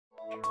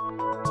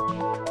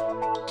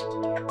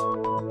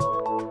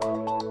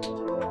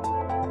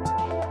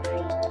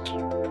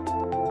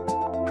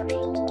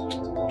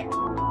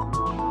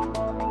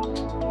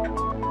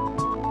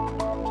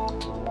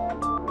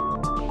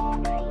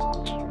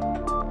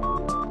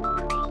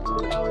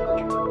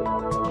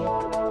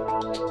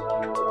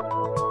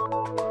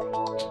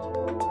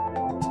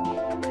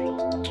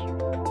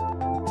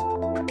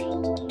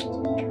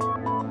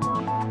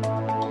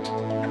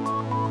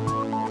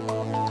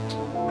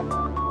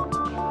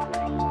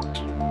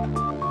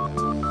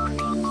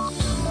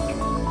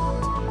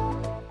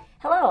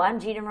I'm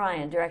Gina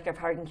Ryan, Director of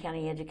Hardin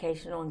County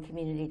Educational and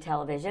Community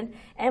Television,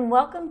 and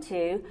welcome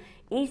to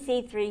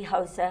EC3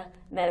 HOSA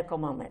Medical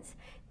Moments.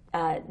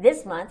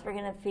 This month we're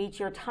going to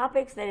feature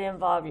topics that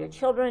involve your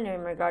children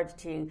in regards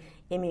to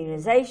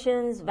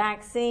immunizations,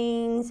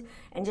 vaccines,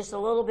 and just a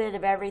little bit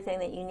of everything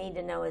that you need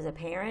to know as a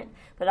parent,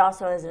 but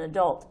also as an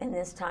adult in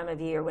this time of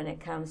year when it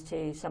comes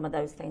to some of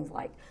those things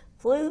like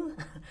flu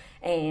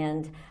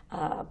and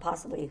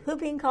possibly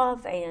whooping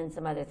cough and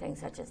some other things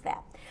such as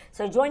that.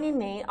 So joining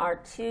me are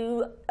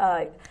two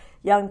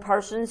young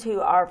persons who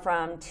are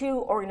from two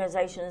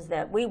organizations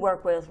that we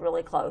work with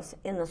really close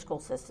in the school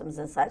systems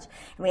and such.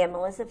 And we have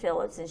Melissa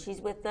Phillips, and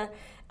she's with the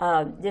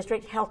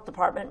District Health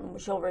Department,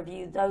 and she'll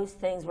review those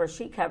things where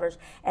she covers.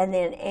 And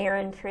then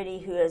Erin Pretty,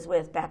 who is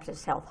with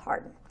Baptist Health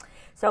Hardin.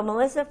 So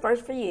Melissa,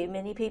 first for you,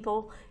 many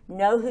people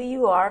know who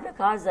you are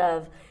because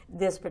of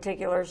this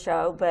particular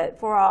show, but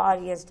for our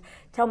audience,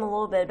 tell them a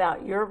little bit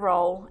about your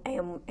role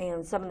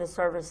and some of the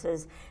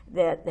services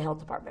that the health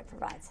department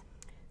provides.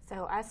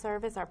 So I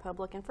serve as our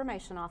public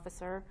information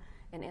officer,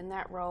 and in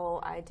that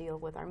role I deal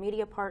with our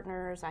media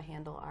partners, I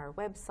handle our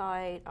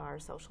website, our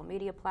social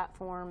media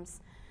platforms,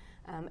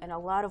 and a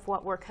lot of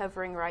what we're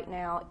covering right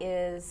now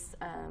is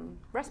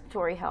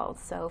respiratory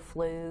health, so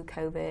flu,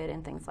 COVID,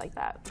 and things like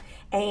that.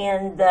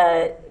 And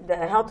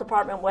the health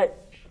department,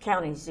 what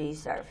counties do you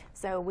serve?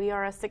 So we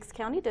are a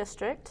 6-county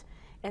district,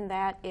 and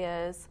that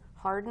is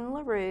Hardin,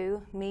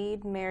 LaRue,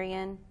 Meade,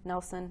 Marion,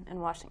 Nelson, and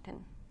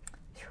Washington.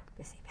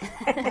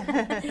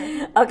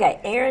 Okay,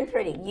 Erin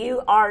Pretty,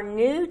 you are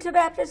new to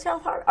Baptist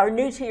Health Hardin, or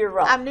new to your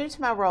role? I'm new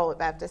to my role at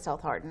Baptist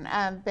Health Hardin.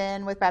 I've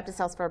been with Baptist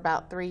Health for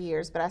about 3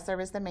 years, but I serve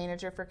as the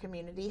manager for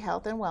community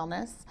health and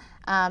wellness.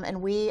 And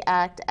we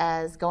act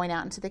as going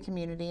out into the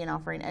community and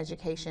offering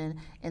education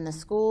in the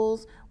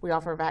schools. We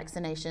offer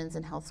vaccinations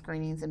and health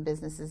screenings in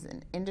businesses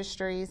and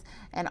industries,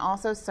 and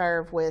also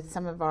serve with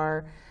some of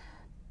our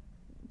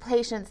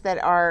patients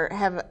that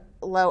have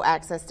low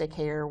access to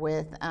care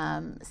with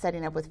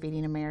setting up with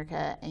Feeding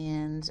America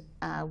and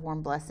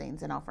Warm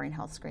Blessings and offering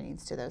health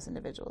screenings to those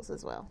individuals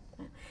as well.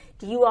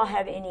 Do you all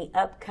have any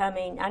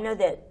upcoming, I know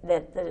that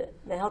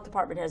the health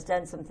department has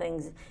done some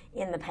things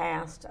in the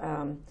past,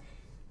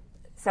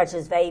 such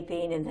as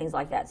vaping and things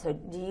like that. So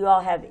do you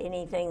all have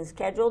anything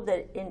scheduled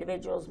that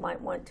individuals might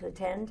want to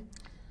attend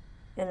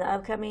in the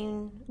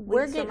upcoming weeks?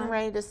 We're getting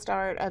ready to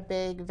start a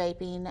big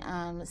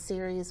vaping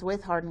series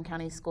with Hardin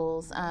County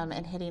Schools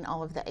and hitting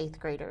all of the 8th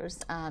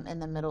graders in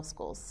the middle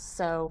schools.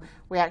 So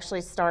we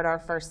actually start our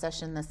first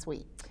session this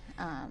week.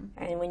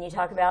 And when you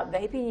talk about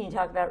vaping, you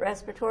talk about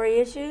respiratory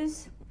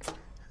issues.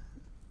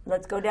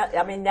 Let's go down.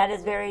 I mean, that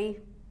is very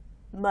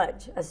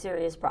much a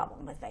serious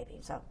problem with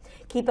vaping. So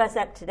keep us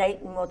up to date,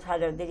 and we'll try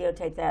to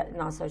videotape that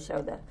and also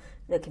show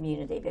the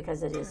community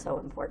because it is so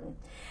important.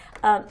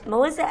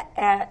 Melissa,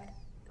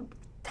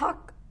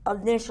 talk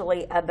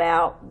initially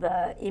about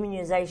the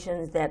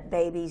immunizations that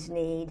babies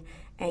need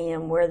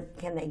and where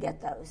can they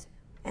get those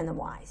and the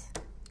whys.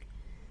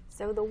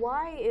 So the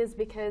why is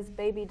because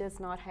baby does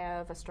not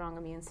have a strong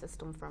immune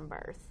system from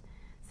birth.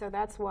 So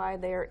that's why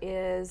there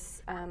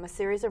is a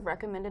series of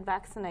recommended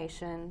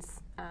vaccinations,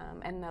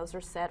 and those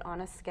are set on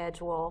a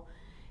schedule.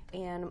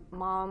 And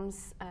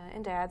moms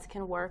and dads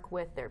can work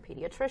with their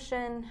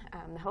pediatrician.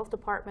 The health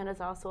department is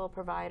also a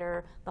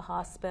provider, the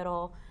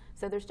hospital.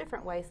 So there's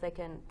different ways they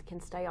can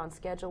stay on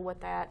schedule with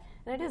that.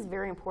 And it is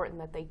very important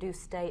that they do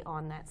stay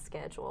on that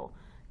schedule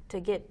to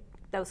get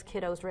those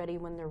kiddos ready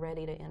when they're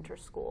ready to enter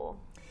school.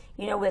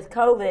 You know, with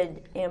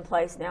COVID in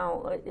place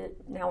now,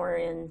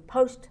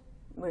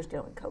 we're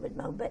still in COVID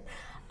mode, but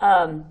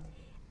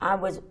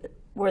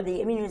were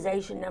the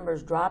immunization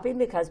numbers dropping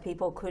because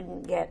people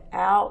couldn't get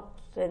out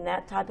and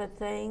that type of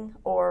thing?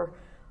 Or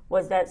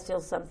was that still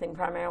something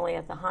primarily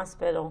at the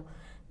hospital,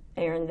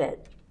 Erin,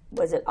 that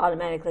was it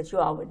automatic that you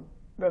all would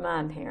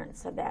remind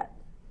parents of that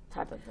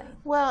type of thing?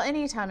 Well,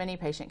 anytime any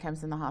patient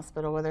comes in the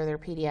hospital, whether they're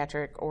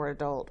pediatric or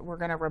adult, we're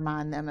going to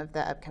remind them of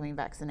the upcoming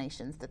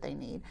vaccinations that they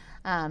need.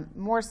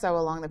 More so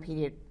along the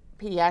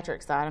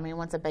pediatric side. I mean,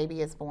 once a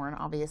baby is born,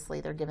 obviously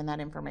they're given that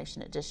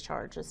information at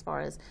discharge as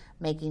far as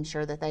making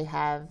sure that they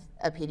have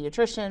a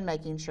pediatrician,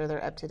 making sure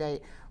they're up to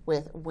date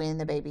with when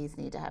the babies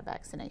need to have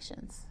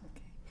vaccinations.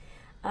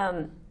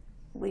 Okay.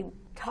 We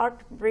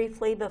talked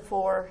briefly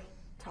before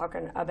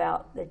talking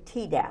about the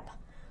Tdap.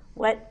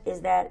 What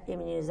is that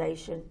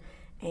immunization,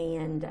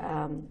 and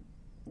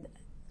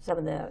some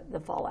of the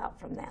fallout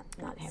from that,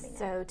 not having that?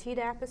 So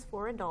Tdap is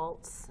for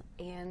adults,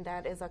 and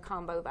that is a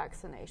combo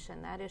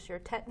vaccination. That is your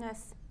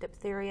tetanus,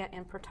 diphtheria,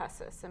 and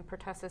pertussis. And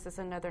pertussis is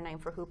another name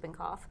for whooping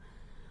cough,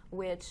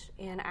 which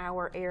in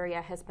our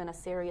area has been a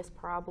serious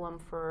problem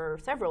for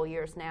several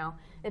years now.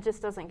 It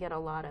just doesn't get a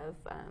lot of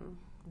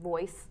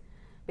voice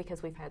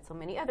because we've had so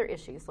many other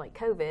issues like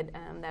COVID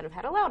that have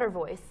had a louder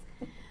voice.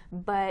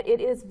 But it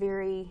is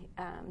very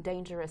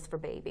dangerous for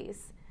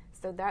babies.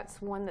 So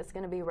that's one that's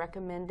going to be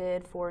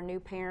recommended for new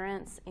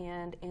parents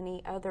and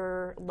any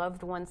other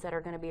loved ones that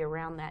are going to be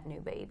around that new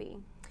baby.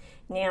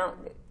 Now,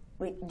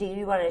 do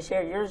you want to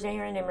share yours,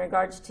 Aaron, in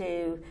regards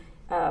to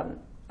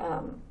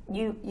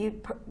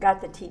you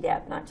got the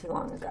Tdap not too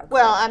long ago?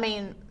 Well, I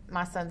mean,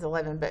 my son's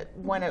 11, but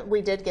when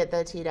we did get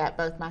the Tdap,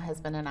 both my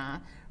husband and I,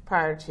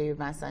 prior to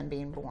my son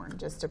being born,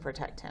 just to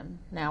protect him.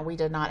 Now, we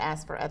did not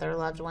ask for other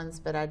loved ones,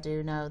 but I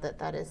do know that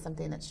that is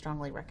something that's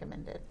strongly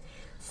recommended.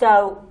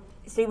 So,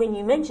 see, when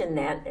you mentioned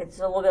that, it's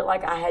a little bit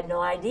like I had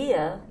no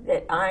idea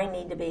that I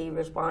need to be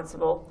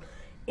responsible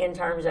in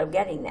terms of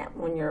getting that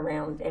when you're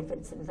around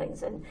infants and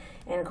things. And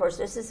of course,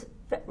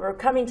 we're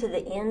coming to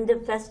the end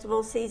of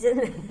festival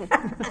season.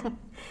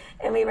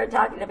 And we were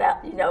talking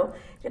about,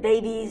 the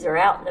babies are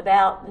out and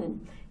about,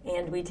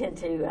 and we tend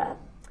to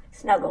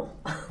snuggle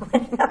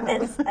with them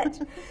and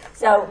such.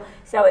 So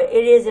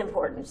it is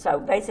important. So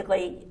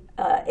basically,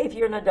 if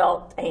you're an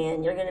adult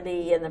and you're going to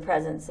be in the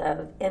presence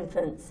of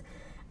infants,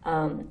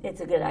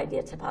 it's a good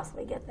idea to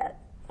possibly get that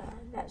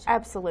shot.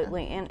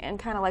 Absolutely, and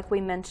kind of like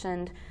we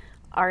mentioned,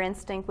 our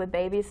instinct with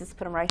babies is to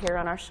put them right here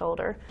on our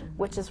shoulder,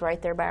 which is right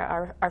there by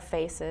our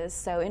faces.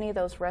 So any of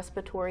those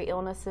respiratory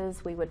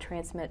illnesses, we would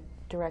transmit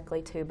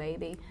directly to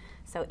baby.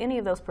 So any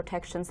of those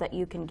protections that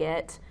you can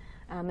get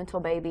until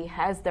baby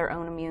has their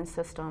own immune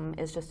system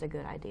is just a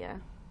good idea.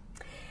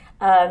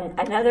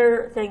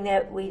 Another thing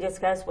that we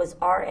discussed was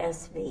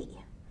RSV.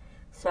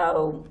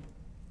 So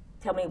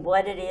tell me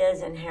what it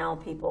is and how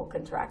people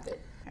contract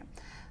it.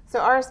 So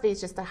RSV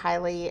is just a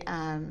highly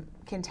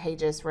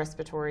contagious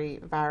respiratory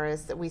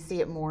virus. We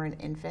see it more in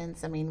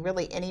infants. I mean,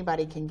 really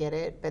anybody can get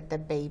it, but the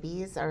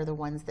babies are the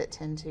ones that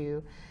tend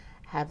to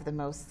have the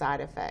most side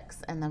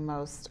effects and the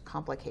most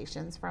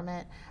complications from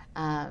it.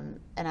 And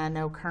I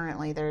know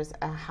currently there's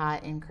a high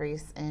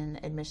increase in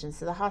admissions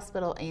to the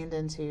hospital and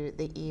into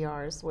the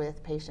ERs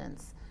with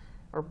patients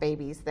or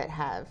babies that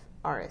have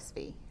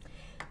RSV.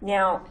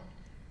 Now,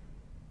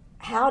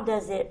 how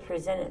does it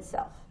present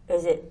itself?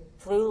 Is it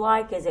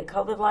flu-like? Is it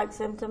COVID-like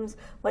symptoms?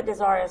 What does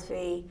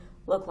RSV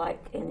look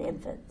like in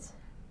infants?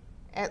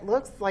 It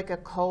looks like a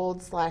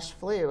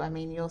cold/flu. I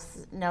mean, you'll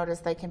notice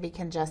they can be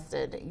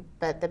congested,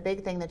 but the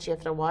big thing that you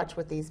have to watch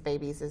with these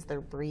babies is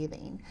their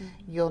breathing.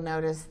 Mm-hmm. You'll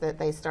notice that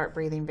they start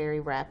breathing very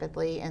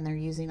rapidly, and they're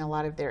using a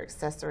lot of their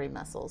accessory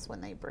muscles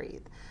when they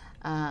breathe.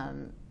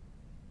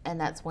 And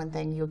that's one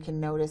thing you can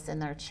notice in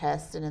their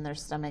chest and in their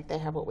stomach. They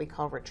have what we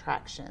call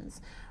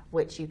retractions,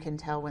 which you can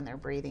tell when they're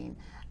breathing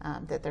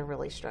that they're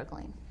really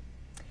struggling.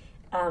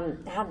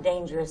 How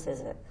dangerous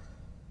is it?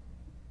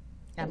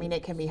 I mean,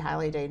 it can be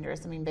highly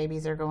dangerous. I mean,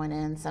 babies are going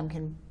in. Some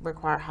can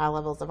require high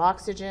levels of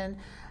oxygen,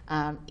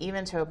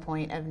 even to a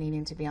point of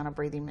needing to be on a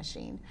breathing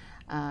machine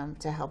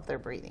to help their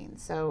breathing.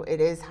 So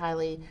it is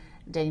highly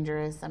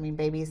dangerous. I mean,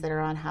 babies that are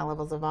on high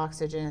levels of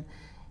oxygen,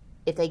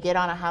 if they get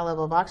on a high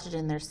level of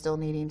oxygen, they're still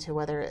needing to,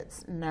 whether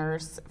it's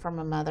nurse from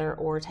a mother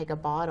or take a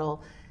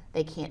bottle,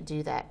 they can't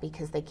do that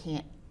because they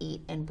can't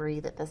eat and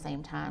breathe at the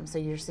same time. So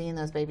you're seeing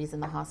those babies in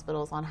the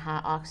hospitals on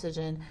high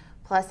oxygen,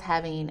 plus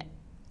having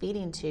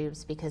feeding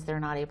tubes because they're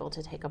not able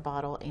to take a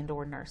bottle and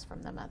or nurse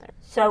from the mother.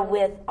 So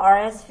with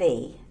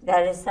RSV,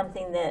 that is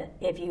something that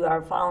if you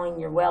are following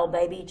your well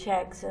baby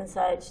checks and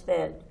such,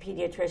 that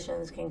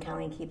pediatricians can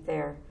kind of keep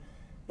their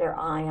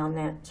eye on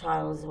that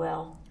child as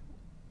well?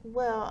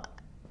 Well,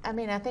 I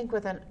mean, I think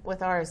with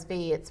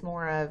RSV, it's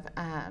more of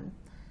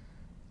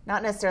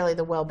not necessarily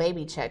the well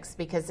baby checks,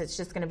 because it's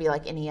just going to be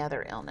like any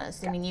other illness.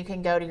 Yeah. I mean, you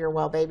can go to your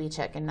well baby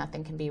check and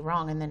nothing can be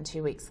wrong, and then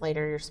 2 weeks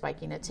later you're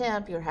spiking a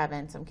temp, you're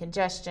having some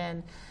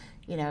congestion,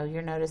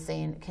 you're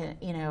noticing,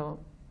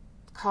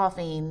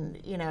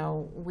 coughing,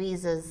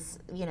 wheezes,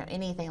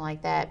 anything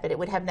like that. But it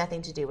would have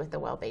nothing to do with the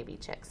well baby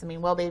checks. I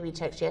mean, well baby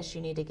checks, yes, you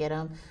need to get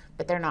them,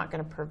 but they're not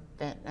going to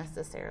prevent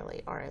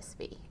necessarily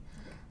RSV.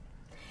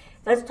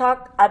 Let's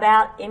talk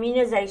about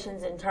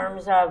immunizations in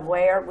terms of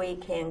where we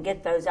can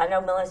get those. I know,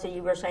 Melissa,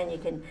 you were saying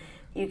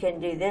you can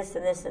do this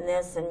and this and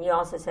this, and you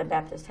also said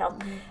Baptist Health.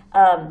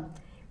 Mm-hmm.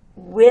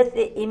 With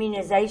the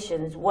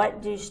immunizations,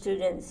 what do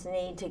students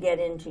need to get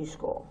into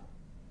school?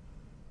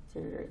 Do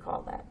you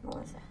recall that,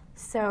 Melissa?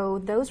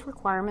 So those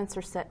requirements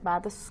are set by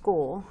the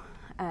school.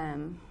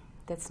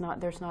 There's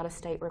not a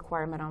state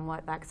requirement on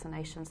what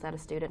vaccinations that a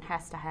student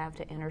has to have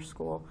to enter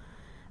school.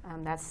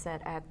 That's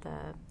set at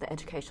the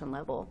education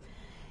level.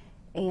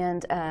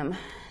 And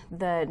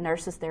the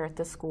nurses there at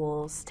the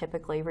schools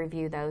typically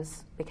review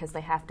those because they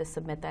have to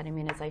submit that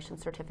immunization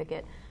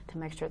certificate to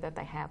make sure that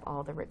they have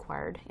all the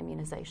required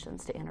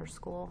immunizations to enter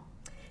school.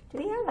 Do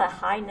we have a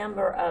high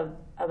number of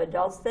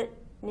adults that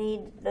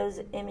need those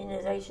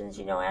immunizations?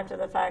 You know, after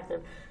the fact,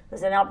 there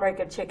was an outbreak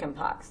of chicken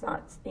pox,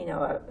 not, you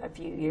know, a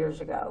few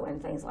years ago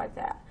and things like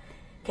that.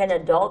 Can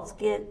adults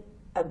get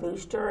a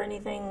booster or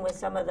anything with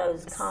some of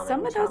those common Some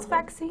of those childhood?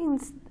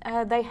 vaccines,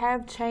 they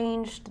have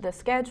changed the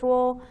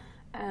schedule.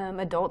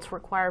 Adults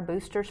require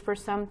boosters for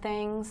some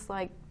things,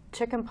 like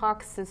chicken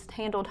pox is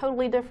handled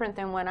totally different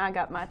than when I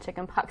got my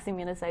chicken pox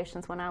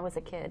immunizations when I was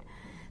a kid.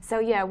 So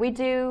yeah, we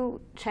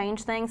do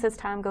change things as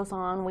time goes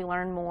on. We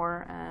learn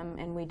more,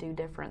 and we do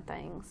different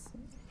things.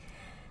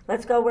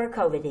 Let's go where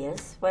COVID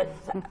is.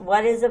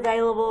 What is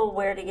available,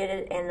 where to get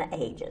it, and the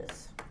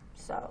ages.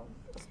 So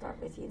we'll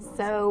start with you, Melissa.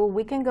 So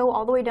we can go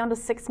all the way down to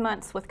 6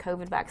 months with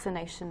COVID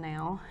vaccination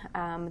now.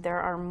 There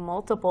are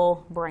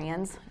multiple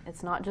brands.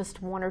 It's not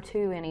just one or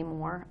two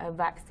anymore of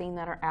vaccine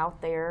that are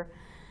out there.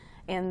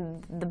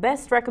 And the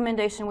best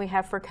recommendation we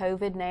have for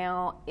COVID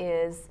now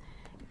is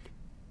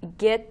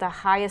get the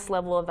highest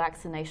level of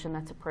vaccination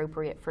that's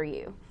appropriate for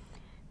you,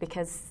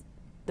 because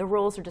the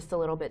rules are just a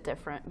little bit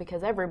different,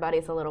 because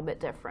everybody's a little bit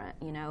different,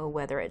 you know,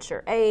 whether it's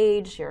your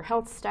age, your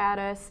health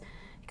status,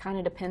 it kind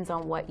of depends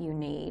on what you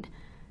need.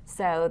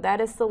 So that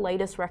is the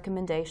latest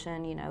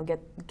recommendation, you know,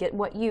 get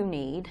what you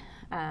need.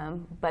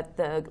 But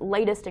the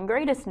latest and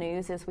greatest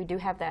news is we do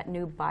have that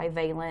new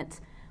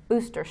bivalent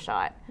booster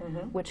shot,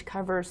 which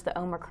covers the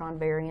Omicron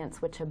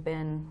variants, which have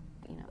been,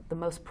 you know, the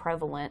most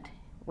prevalent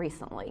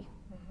recently.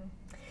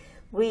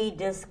 We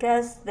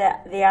discussed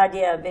the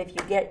idea of if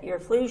you get your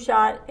flu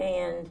shot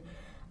and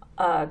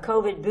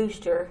COVID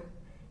booster,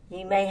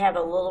 you may have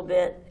a little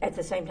bit, at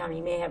the same time,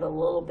 you may have a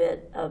little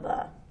bit of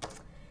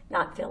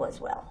not feel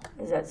as well.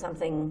 Is that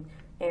something,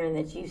 Erin,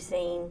 that you've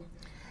seen?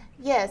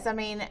 Yes, I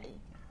mean,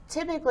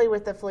 typically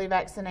with the flu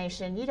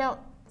vaccination, you don't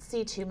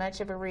see too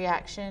much of a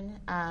reaction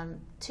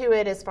to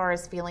it as far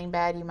as feeling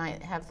bad. You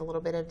might have a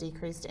little bit of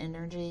decreased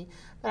energy.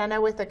 But I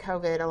know with the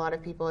COVID, a lot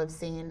of people have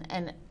seen,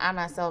 and I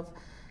myself,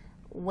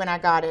 when I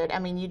got it, I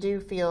mean, you do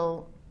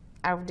feel,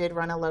 I did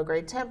run a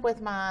low-grade temp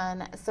with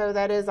mine, so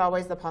that is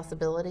always the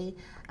possibility.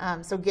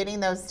 So getting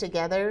those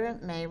together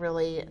may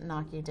really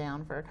knock you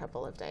down for a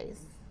couple of days.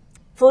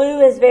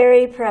 Flu is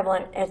very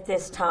prevalent at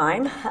this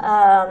time,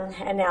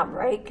 an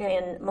outbreak.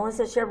 And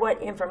Melissa, share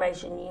what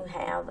information you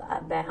have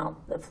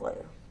about the flu.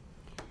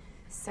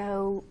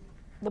 So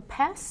the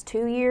past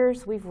 2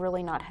 years, we've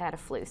really not had a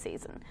flu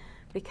season,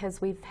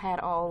 because we've had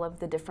all of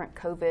the different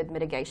COVID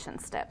mitigation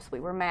steps. We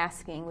were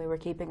masking, we were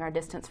keeping our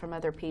distance from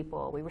other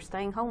people, we were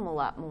staying home a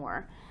lot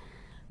more.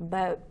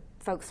 But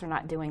folks are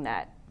not doing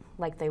that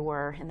like they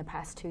were in the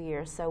past 2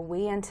 years. So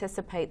we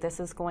anticipate this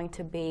is going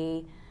to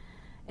be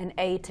an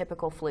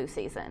atypical flu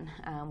season.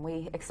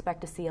 We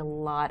expect to see a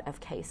lot of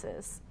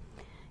cases.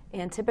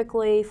 And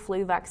typically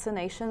flu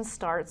vaccination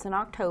starts in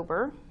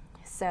October.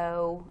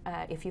 So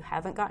if you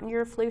haven't gotten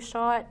your flu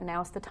shot,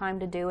 now's the time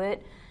to do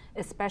it,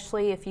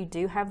 especially if you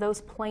do have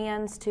those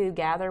plans to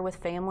gather with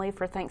family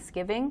for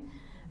Thanksgiving.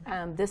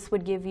 This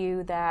would give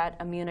you that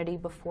immunity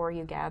before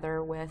you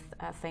gather with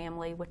a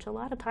family, which a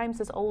lot of times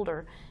is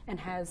older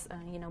and has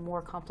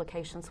more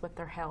complications with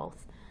their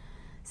health.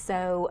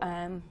 So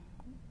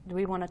do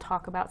we want to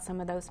talk about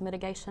some of those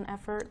mitigation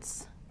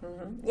efforts?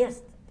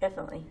 Yes,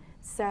 definitely.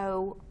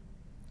 So,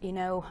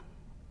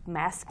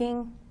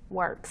 masking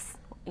works.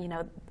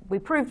 We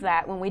proved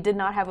that when we did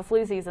not have a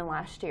flu season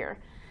last year.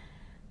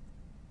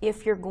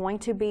 If you're going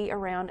to be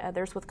around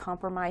others with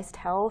compromised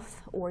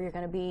health, or you're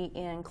going to be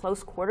in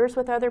close quarters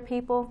with other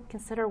people,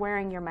 consider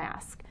wearing your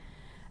mask.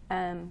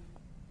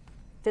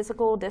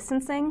 Physical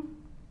distancing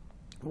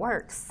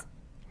works.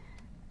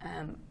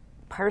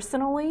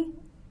 Personally,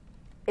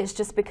 it's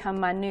just become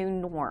my new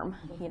norm.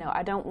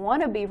 I don't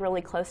want to be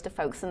really close to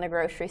folks in the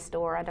grocery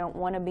store. I don't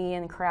want to be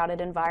in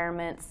crowded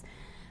environments.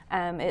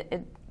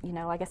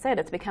 Like I said,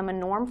 it's become a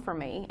norm for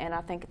me, and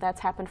I think that's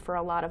happened for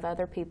a lot of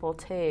other people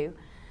too.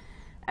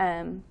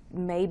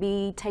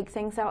 Maybe take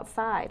things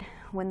outside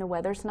when the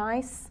weather's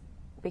nice,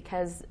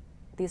 because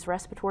these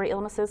respiratory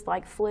illnesses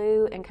like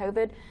flu and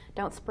COVID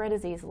don't spread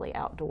as easily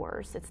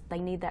outdoors. They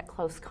need that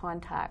close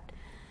contact.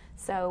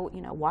 So,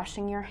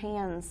 washing your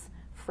hands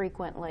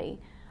frequently.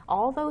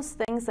 All those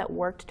things that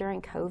worked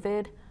during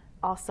COVID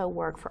also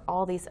work for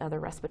all these other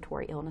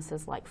respiratory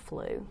illnesses like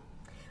flu.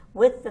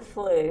 With the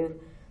flu,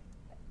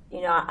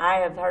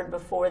 I have heard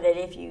before that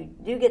if you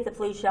do get the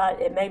flu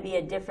shot, it may be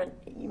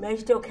you may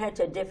still catch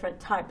a different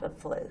type of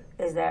flu.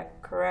 Is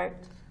that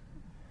correct?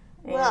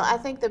 Well, I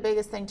think the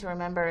biggest thing to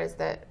remember is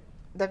that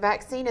the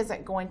vaccine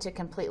isn't going to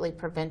completely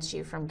prevent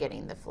you from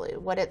getting the flu.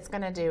 What it's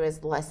going to do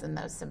is lessen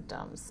those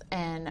symptoms.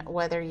 And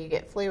whether you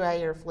get flu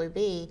A or flu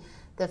B,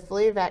 the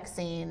flu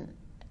vaccine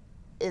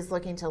is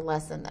looking to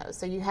lessen those.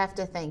 So you have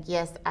to think,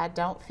 yes, I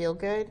don't feel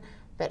good,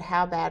 but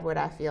how bad would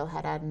I feel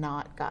had I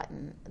not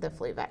gotten the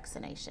flu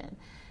vaccination?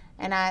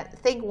 And I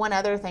think one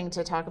other thing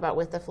to talk about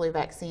with the flu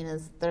vaccine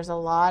is there's a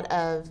lot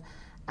of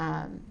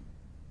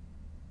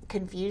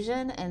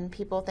confusion, and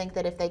people think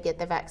that if they get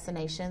the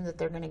vaccination that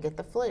they're going to get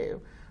the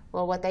flu.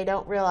 Well, what they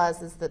don't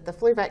realize is that the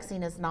flu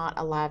vaccine is not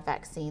a live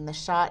vaccine. The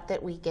shot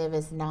that we give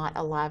is not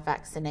a live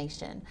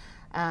vaccination.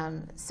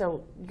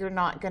 So you're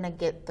not going to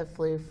get the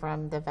flu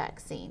from the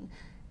vaccine.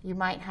 You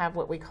might have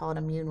what we call an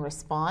immune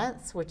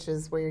response, which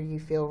is where you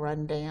feel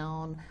run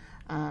down,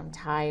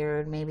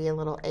 tired, maybe a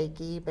little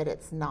achy, but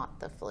it's not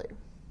the flu.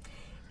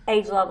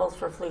 Age levels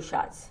for flu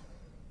shots?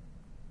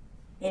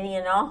 Any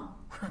and all?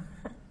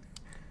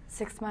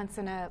 6 months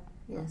and up.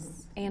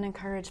 Yes. And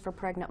encouraged for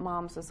pregnant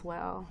moms as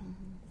well.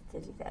 To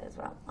do that as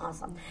well.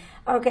 Awesome.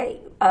 Okay,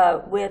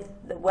 with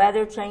the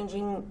weather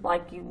changing,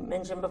 like you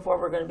mentioned before,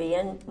 we're going to be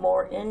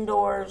more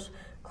indoors,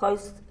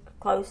 close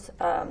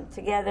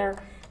together,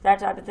 that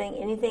type of thing.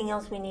 Anything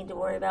else we need to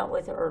worry about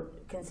with or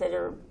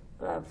consider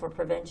for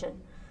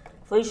prevention?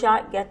 Flu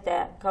shot, get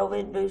that.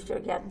 COVID booster,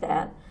 get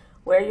that.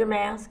 Wear your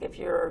mask if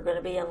you're going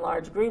to be in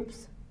large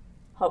groups,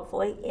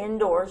 hopefully,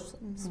 indoors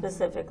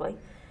specifically.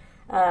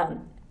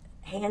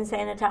 Hand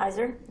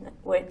sanitizer,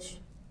 which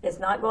is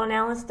not going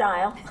out of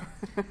style.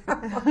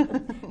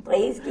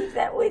 Please keep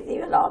that with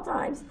you at all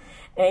times.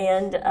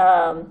 And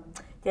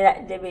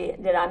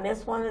did I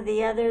miss one of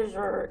the others,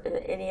 or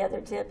any other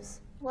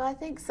tips? Well, I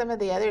think some of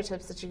the other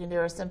tips that you can do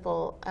are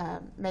simple.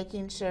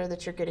 Making sure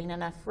that you're getting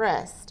enough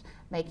rest,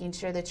 making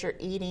sure that you're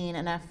eating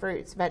enough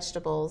fruits,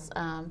 vegetables,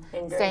 and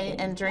drinking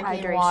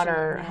Hydration,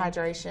 water, yeah.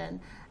 hydration,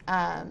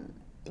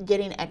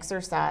 getting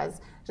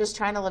exercise. Just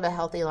trying to live a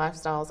healthy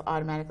lifestyle is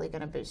automatically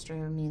going to boost your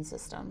immune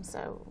system.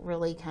 So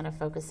really kind of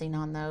focusing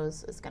on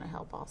those is going to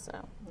help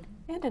also.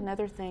 And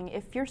another thing,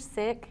 if you're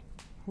sick,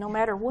 no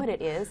matter what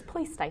it is,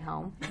 please stay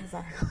home.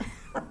 Exactly.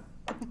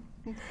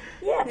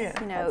 Yes,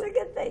 You know, that's a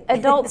good thing.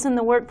 Adults in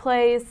the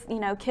workplace,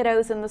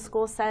 kiddos in the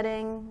school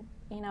setting,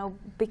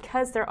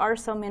 because there are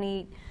so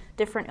many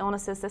different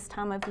illnesses this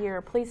time of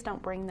year, please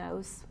don't bring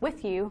those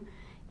with you,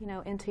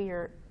 into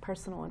your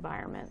personal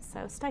environment.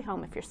 So stay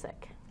home if you're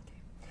sick.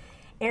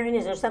 Erin,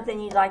 is there something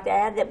you'd like to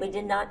add that we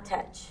did not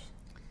touch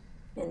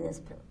in this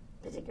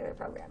particular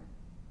program?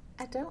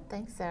 I don't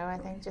think so. I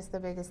think just the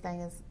biggest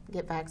thing is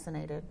get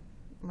vaccinated,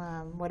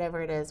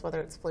 whatever it is,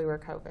 whether it's flu or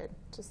COVID.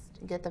 Just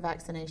get the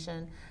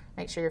vaccination.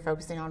 Make sure you're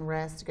focusing on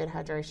rest, good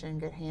hydration,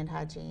 good hand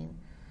hygiene,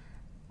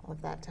 all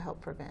of that to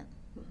help prevent.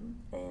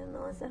 Mm-hmm. And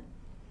Melissa?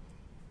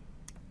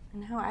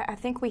 No, I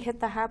think we hit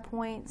the high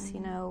points.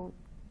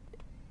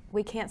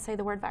 We can't say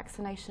the word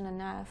vaccination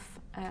enough.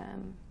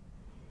 And,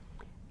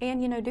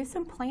 do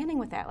some planning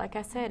with that. Like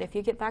I said, if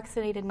you get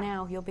vaccinated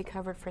now, you'll be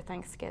covered for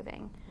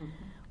Thanksgiving.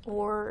 Mm-hmm.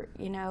 Or,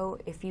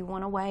 if you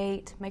want to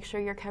wait, make sure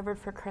you're covered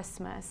for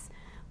Christmas.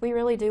 We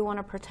really do want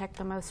to protect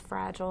the most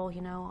fragile,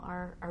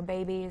 our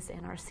babies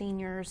and our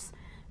seniors,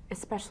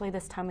 especially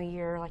this time of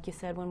year, like you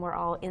said, when we're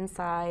all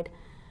inside,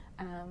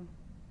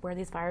 where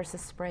these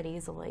viruses spread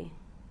easily.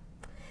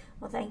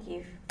 Well, thank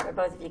you for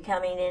both of you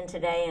coming in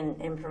today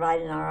and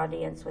providing our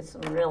audience with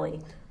some really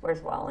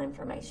worthwhile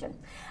information.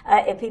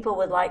 If people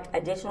would like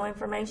additional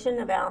information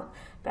about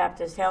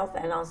Baptist Health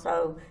and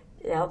also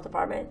the health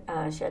department,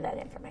 share that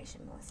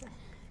information, Melissa.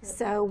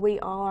 So we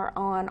are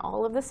on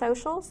all of the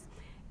socials,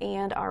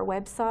 and our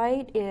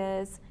website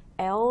is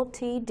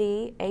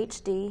ltdhd.org.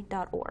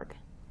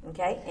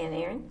 Okay, and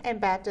Erin? And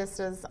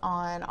Baptist is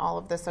on all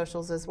of the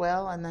socials as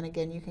well, and then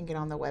again, you can get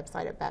on the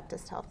website at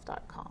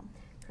baptisthealth.com.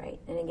 Great.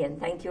 And again,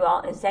 thank you all,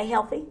 and stay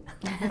healthy.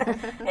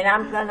 And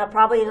I'm going to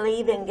probably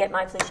leave and get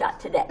my flu shot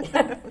today.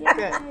 Good.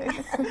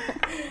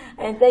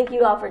 And thank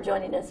you all for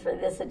joining us for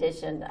this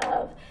edition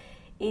of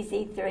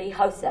EC3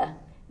 HOSA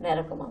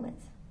Medical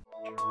Moments.